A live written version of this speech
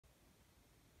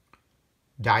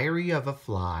Diary of a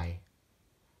Fly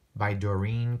by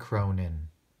Doreen Cronin.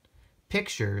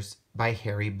 Pictures by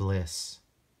Harry Bliss.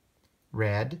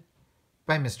 Read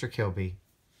by Mr. Kilby.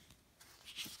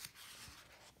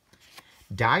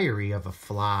 Diary of a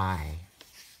Fly.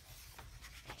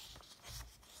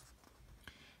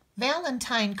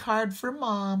 Valentine card for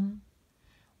Mom.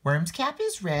 Worm's cap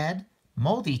is red.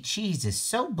 Moldy cheese is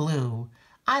so blue.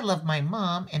 I love my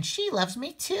mom and she loves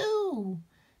me too.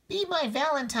 Be my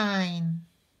Valentine.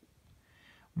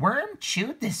 Worm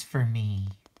chewed this for me.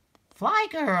 Fly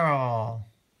girl.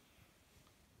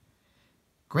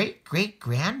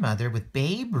 Great-great-grandmother with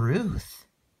Babe Ruth.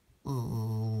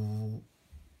 Ooh.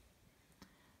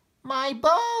 My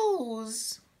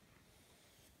bows.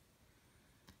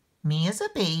 Me as a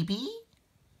baby.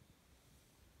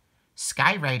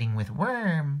 Skywriting with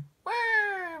Worm.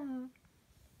 Worm.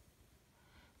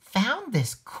 Found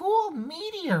this cool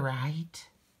meteorite.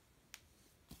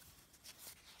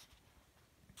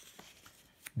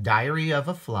 Diary of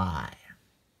a Fly.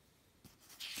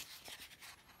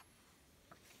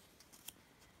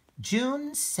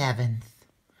 June 7th.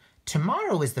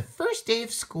 Tomorrow is the first day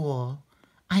of school.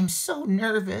 I'm so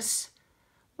nervous.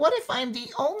 What if I'm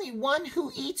the only one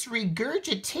who eats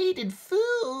regurgitated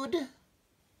food?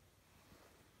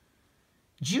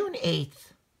 June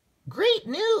 8th. Great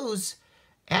news!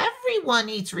 Everyone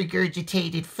eats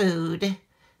regurgitated food.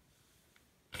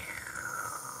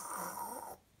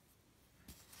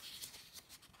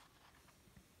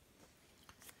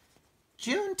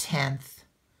 June 10th.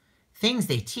 Things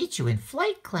they teach you in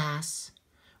flight class.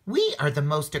 We are the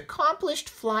most accomplished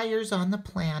flyers on the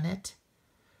planet.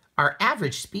 Our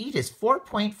average speed is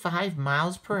 4.5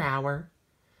 miles per hour.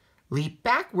 Leap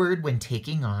backward when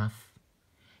taking off.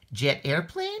 Jet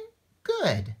airplane?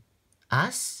 Good.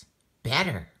 Us?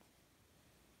 Better.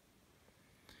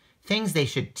 Things they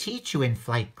should teach you in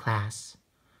flight class.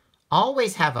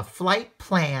 Always have a flight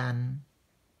plan.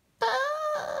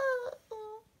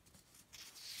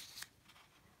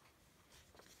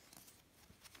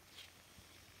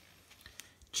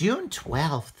 June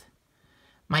 12th.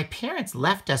 My parents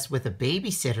left us with a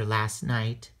babysitter last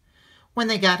night. When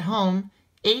they got home,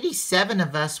 87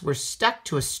 of us were stuck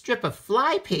to a strip of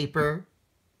flypaper.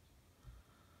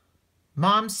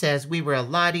 Mom says we were a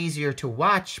lot easier to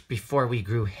watch before we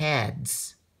grew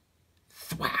heads.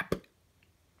 Thwap.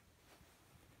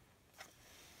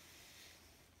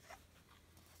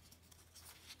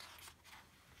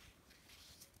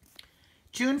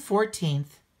 June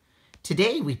 14th.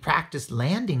 Today we practiced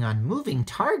landing on moving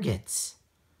targets.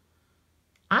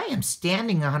 I am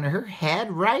standing on her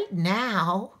head right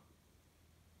now.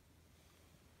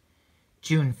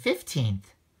 June 15th.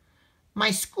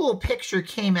 My school picture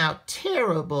came out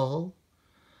terrible.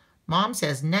 Mom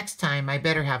says next time I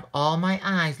better have all my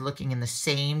eyes looking in the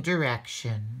same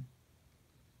direction.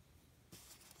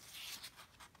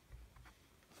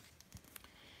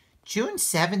 June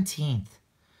 17th.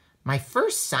 My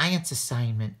first science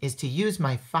assignment is to use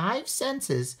my 5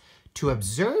 senses to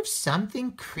observe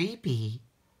something creepy.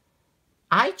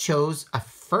 I chose a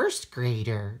first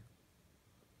grader.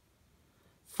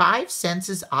 5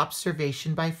 senses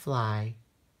observation by fly.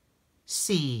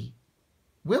 See,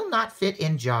 will not fit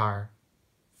in jar.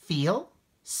 Feel,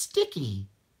 sticky.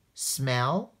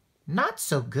 Smell, not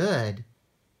so good.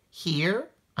 Hear,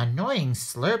 annoying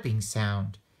slurping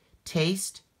sound.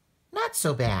 Taste, not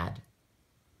so bad.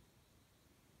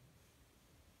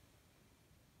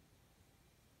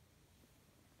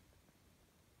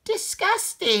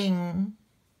 Disgusting.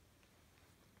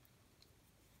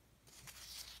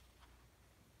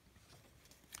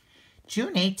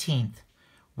 June 18th.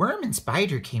 Worm and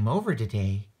Spider came over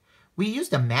today. We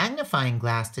used a magnifying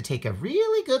glass to take a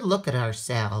really good look at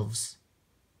ourselves.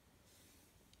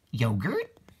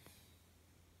 Yogurt.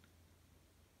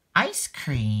 Ice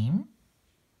cream.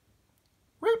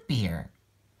 Root beer.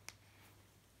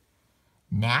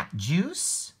 Nat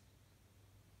juice.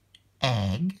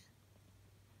 Egg.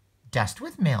 Dust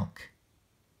with milk.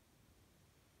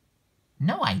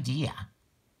 No idea.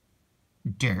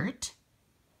 Dirt.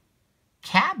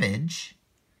 Cabbage.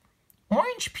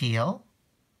 Orange peel.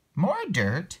 More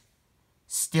dirt.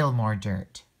 Still more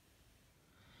dirt.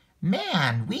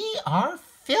 Man, we are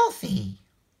filthy.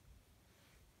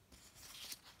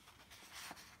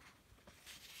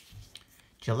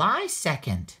 July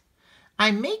 2nd.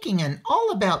 I'm making an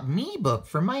All About Me book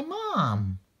for my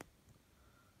mom.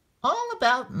 All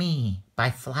About Me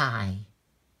by Fly.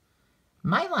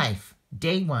 My life,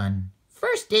 day 1.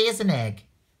 First day as an egg.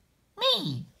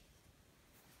 Me.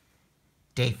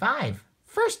 Day 5.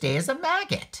 First day as a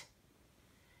maggot.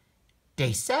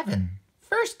 Day 7.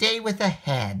 First day with a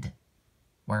head.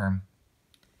 Worm.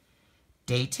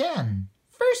 Day 10,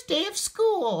 first day of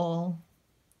school.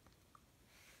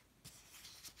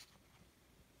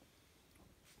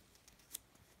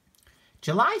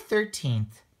 July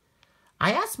 13th.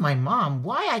 I asked my mom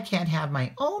why I can't have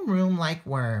my own room like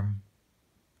Worm.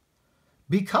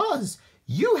 Because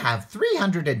you have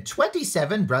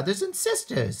 327 brothers and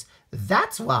sisters.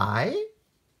 That's why.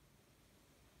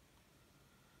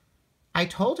 I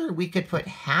told her we could put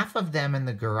half of them in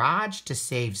the garage to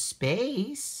save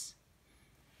space.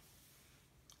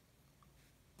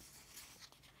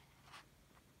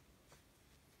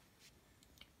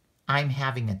 I'm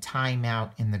having a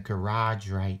timeout in the garage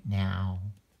right now.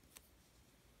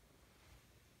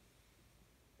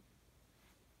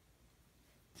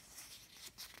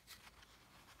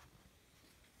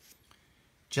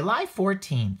 July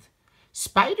 14th.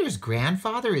 Spider's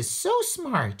grandfather is so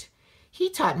smart. He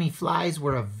taught me flies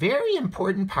were a very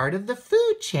important part of the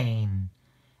food chain.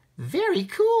 Very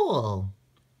cool.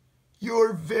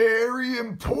 You're very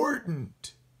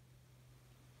important.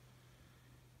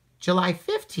 July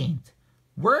 15th.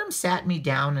 Worm sat me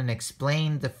down and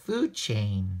explained the food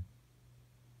chain.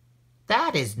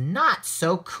 That is not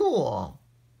so cool.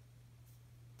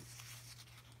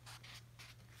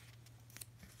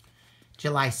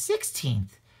 July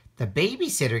 16th. The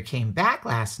babysitter came back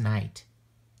last night.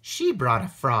 She brought a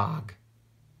frog.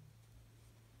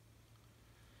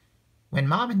 When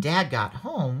Mom and Dad got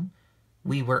home,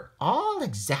 we were all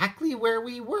exactly where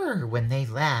we were when they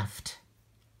left.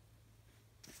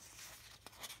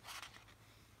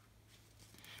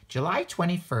 July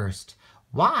 21st.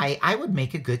 Why I would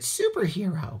make a good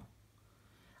superhero.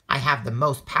 I have the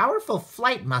most powerful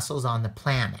flight muscles on the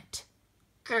planet.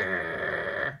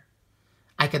 Grrr.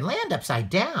 I can land upside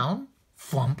down.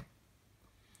 Flump.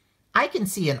 I can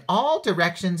see in all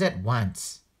directions at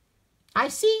once. I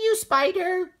see you,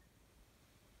 Spider.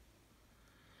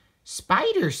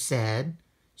 Spider said,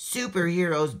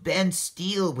 superheroes bend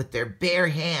steel with their bare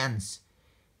hands.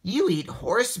 You eat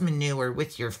horse manure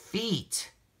with your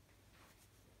feet.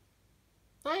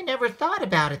 I never thought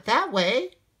about it that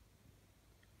way.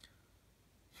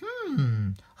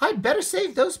 I'd better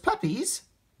save those puppies.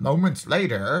 Moments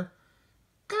later.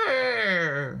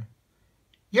 Grrr.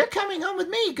 You're coming home with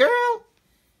me, girl.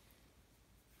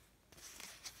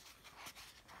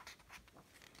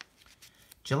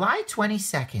 July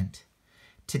 22nd.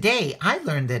 Today I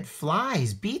learned that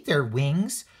flies beat their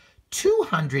wings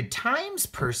 200 times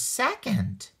per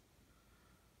second.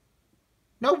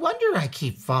 No wonder I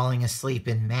keep falling asleep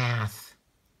in math.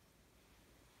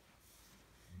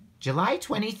 July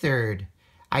 23rd.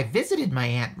 I visited my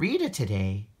Aunt Rita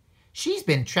today. She's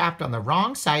been trapped on the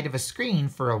wrong side of a screen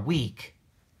for a week.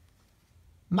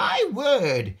 My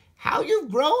word, how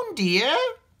you've grown, dear.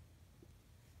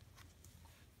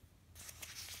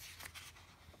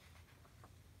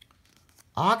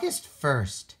 August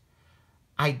 1st.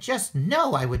 I just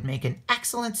know I would make an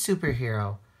excellent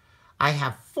superhero. I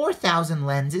have 4,000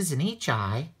 lenses in each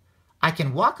eye. I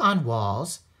can walk on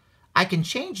walls. I can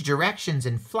change directions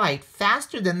in flight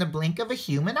faster than the blink of a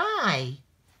human eye.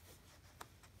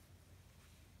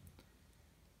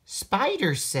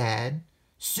 Spider said,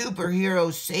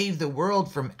 superheroes save the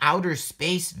world from outer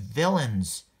space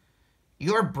villains.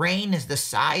 Your brain is the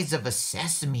size of a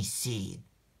sesame seed.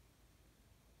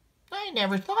 I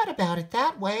never thought about it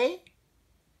that way.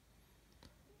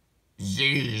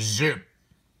 Zip.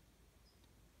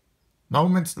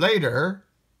 Moments later,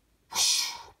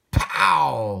 whoosh,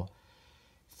 pow!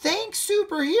 Thanks,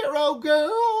 superhero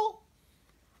girl!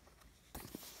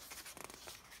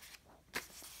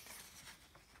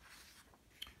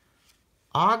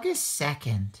 August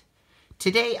 2nd.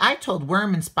 Today I told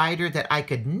Worm and Spider that I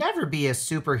could never be a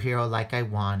superhero like I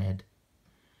wanted.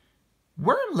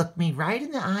 Worm looked me right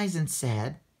in the eyes and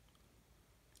said,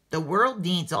 the world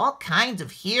needs all kinds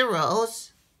of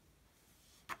heroes.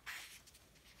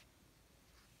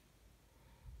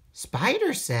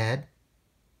 Spider said,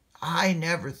 I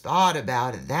never thought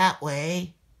about it that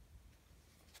way.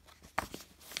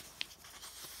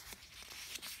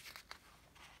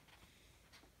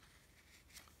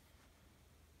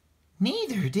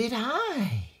 Neither did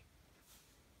I.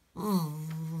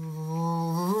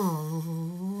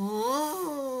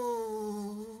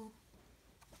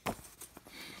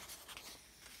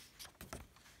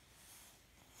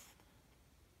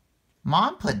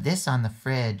 Mom put this on the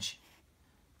fridge.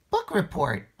 Book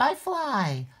Report by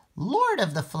Fly, Lord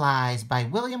of the Flies by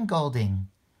William Golding.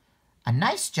 A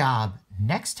nice job.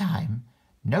 Next time,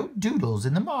 no doodles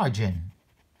in the margin.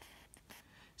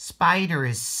 Spider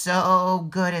is so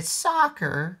good at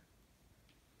soccer.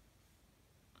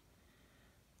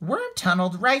 Worm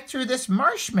tunneled right through this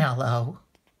marshmallow.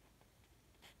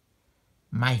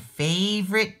 My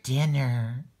favorite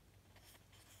dinner.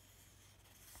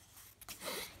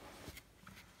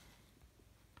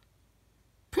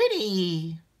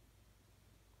 Pretty.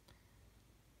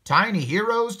 Tiny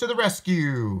heroes to the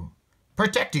rescue,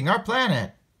 protecting our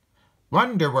planet.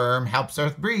 Wonder Worm helps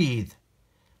Earth breathe.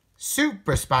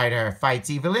 Super Spider fights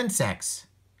evil insects.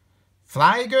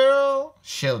 Fly Girl,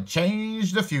 she'll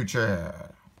change the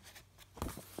future.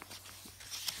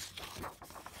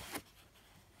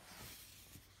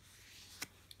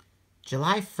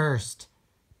 July 1st.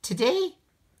 Today,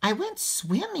 I went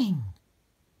swimming.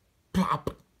 Plop,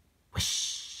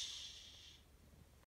 whoosh.